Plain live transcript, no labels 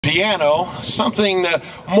piano, something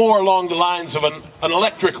more along the lines of an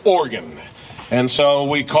electric organ. And so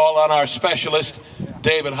we call on our specialist,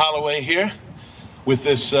 David Holloway, here with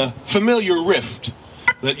this familiar riff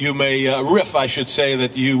that you may, I should say,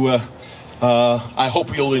 that you, I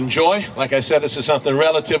hope you'll enjoy. Like I said, this is something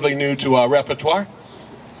relatively new to our repertoire.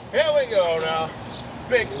 Here we go now.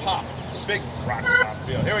 Big pop, big rock pop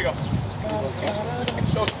feel. Here we go.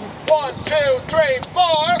 So 1, 2, 3,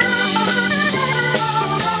 4.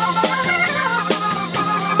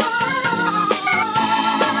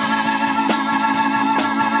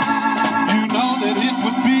 You know that it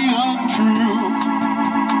would be untrue.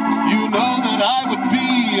 You know that I would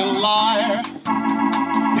be a liar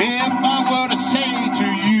if I were to say to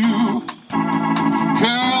you,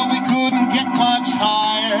 girl, we couldn't get much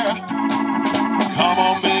higher. Come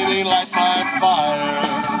on, baby, light my fire.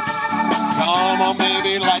 Come on,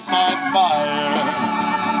 baby, light my fire.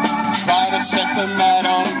 Try to set the night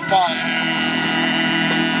on fire.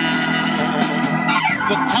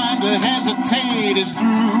 The time to hesitate is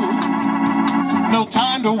through. No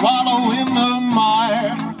time to wallow in the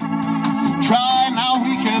mire. Try now,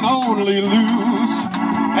 we can only lose,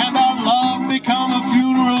 and our love become a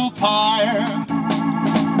funeral pyre.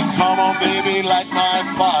 Come on, baby, light my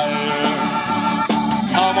fire.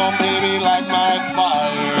 Come on, baby, light my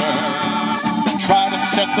fire. Try to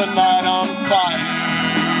set the night on fire.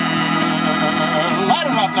 Light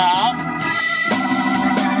her up now.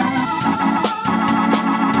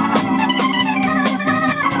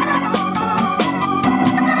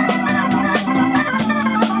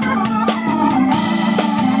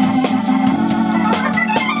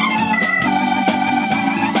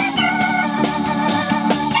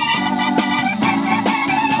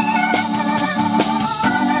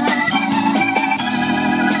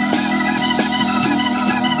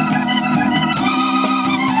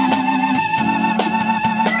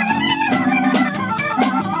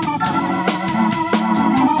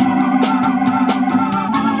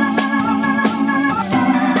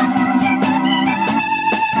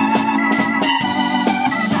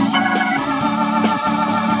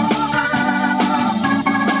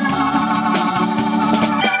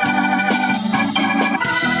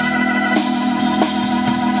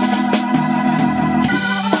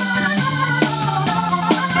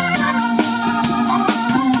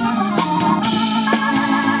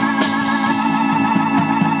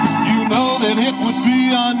 It would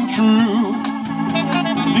be untrue.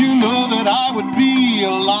 You know that I would be a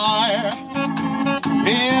liar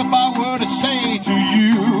if I were to say to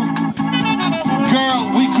you,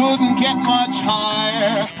 girl, we couldn't get much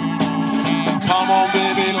higher. Come on,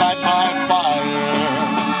 baby, light my fire.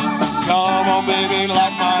 Come on, baby,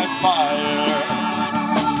 light my fire.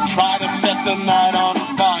 Try to set the night on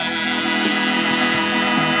fire.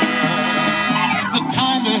 The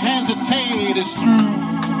time to hesitate is through.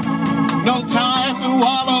 No time to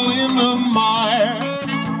wallow in the mire.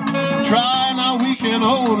 Try now, we can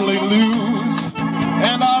only lose,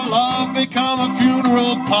 and our love become a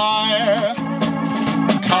funeral pyre.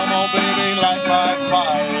 Come on, baby, light my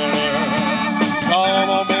fire. Come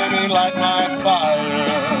on, baby, light my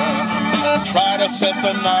fire. Try to set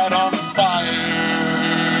the night on fire.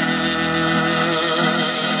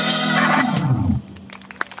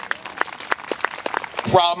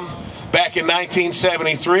 Problem back in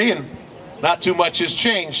 1973, and not too much has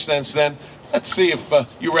changed since then. Let's see if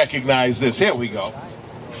you recognize this. Here we go.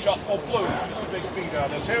 Shuffle blues. Big beat on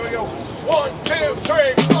this. Here we go. 1, 2,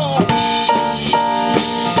 3, 4.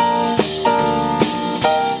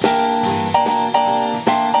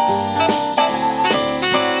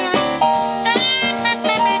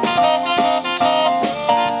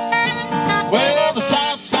 Well, the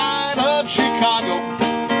south side of Chicago,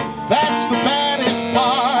 that's the baddest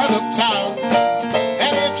part of town.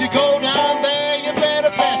 And if you go down there, you better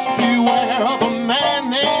best beware of a man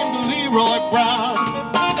named Leroy Brown.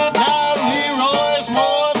 Now Leroy's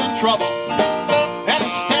more than trouble, and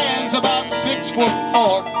he stands about 6'4".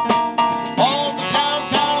 All the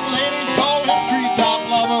downtown ladies call him treetop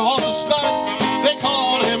lover. All the studs, they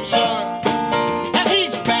call him sir. And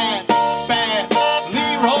he's bad, bad,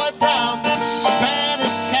 Leroy Brown, the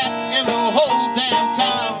baddest cat in the whole damn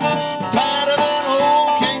town. Badder than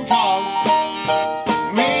old King Kong.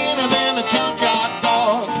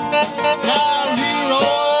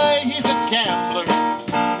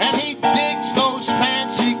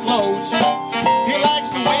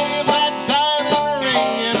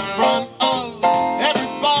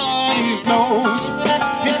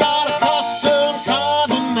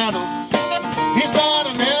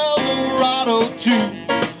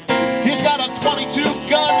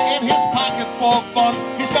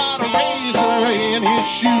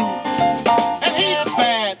 And he's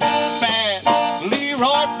bad, bad,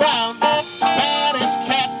 Leroy Brown, baddest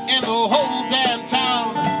cat in the whole damn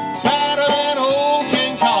town. Badder than old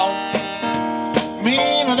King Kong,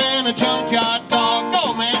 meaner than a junkyard dog.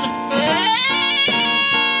 Go, man.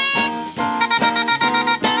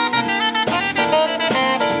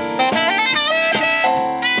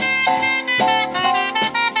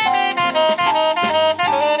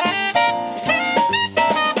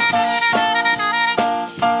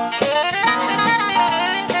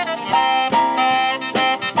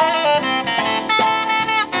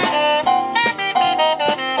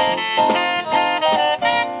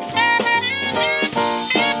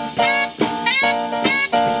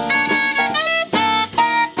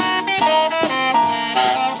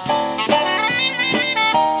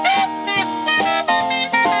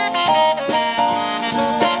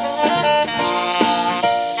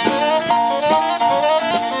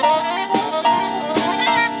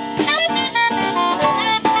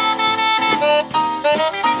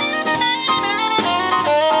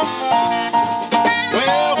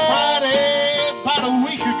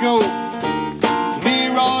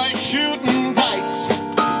 Leroy shooting dice,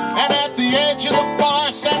 and at the edge of the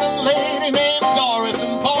bar sat a lady named Doris,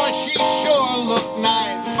 and boy, she sure looked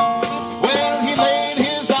nice. Well, he laid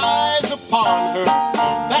his eyes upon her,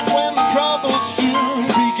 that's when the trouble soon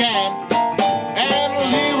began, and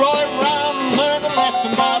Leroy Brown learned a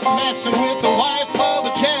lesson about messing with the wife of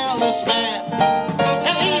a jealous man.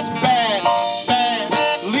 And he's bad,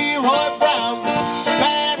 bad, Leroy Brown,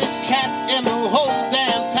 baddest cat in the whole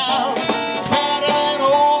damn town.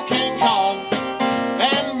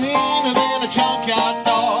 Junkyard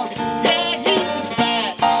dog. Yeah, he's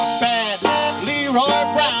bad, bad, Leroy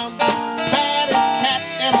Brown, baddest cat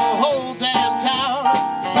in the whole damn town.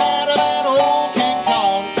 Badder than old King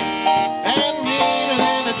Kong, and meaner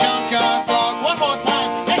than a junkyard dog. One more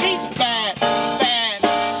time. Yeah, he's bad, bad,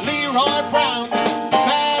 Leroy Brown,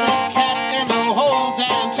 baddest cat in the whole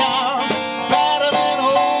damn town. Badder than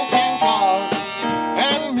old King Kong,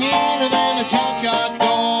 and meaner than a junkyard dog.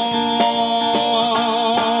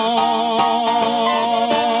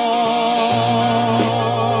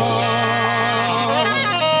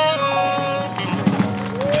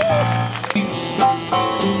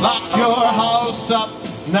 Lock your house up,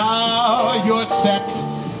 now you're set.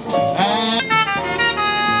 And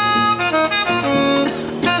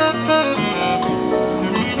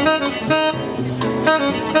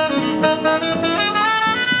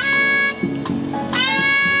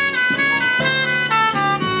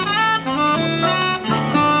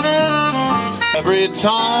every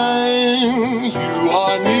time you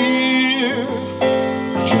are near,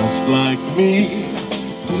 just like me,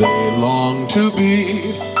 they long to be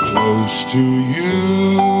close to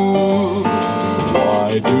you.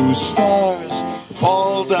 Why do stars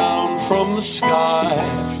fall down from the sky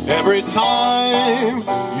every time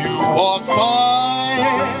you walk by?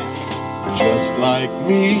 Just like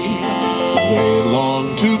me, they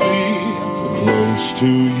long to be close to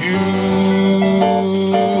you.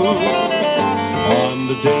 On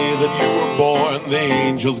the day that you were born, the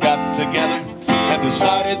angels got together and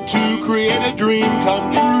decided to create a dream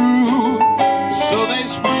come true. So they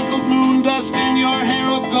sprinkled moon dust in your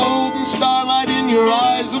hair of gold and starlight in your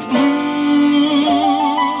eyes of blue.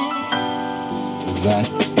 That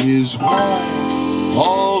is why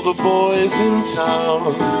all the boys in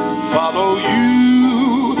town follow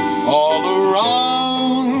you all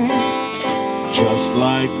around. Just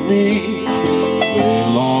like me, they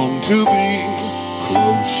long to be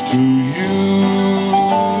close to you.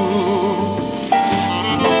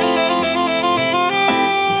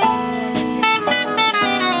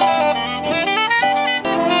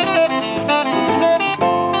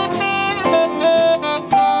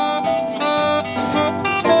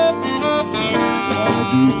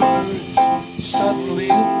 Birds suddenly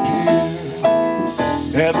appear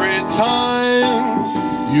every time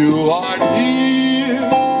you are near.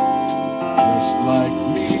 Just like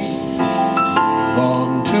me,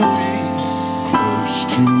 long to be close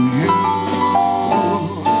to you.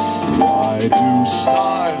 Why do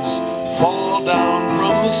stars fall down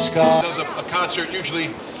from the sky? Does a concert usually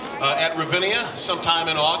at Ravinia sometime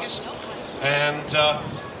in August, and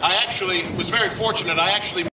I actually was very fortunate. I actually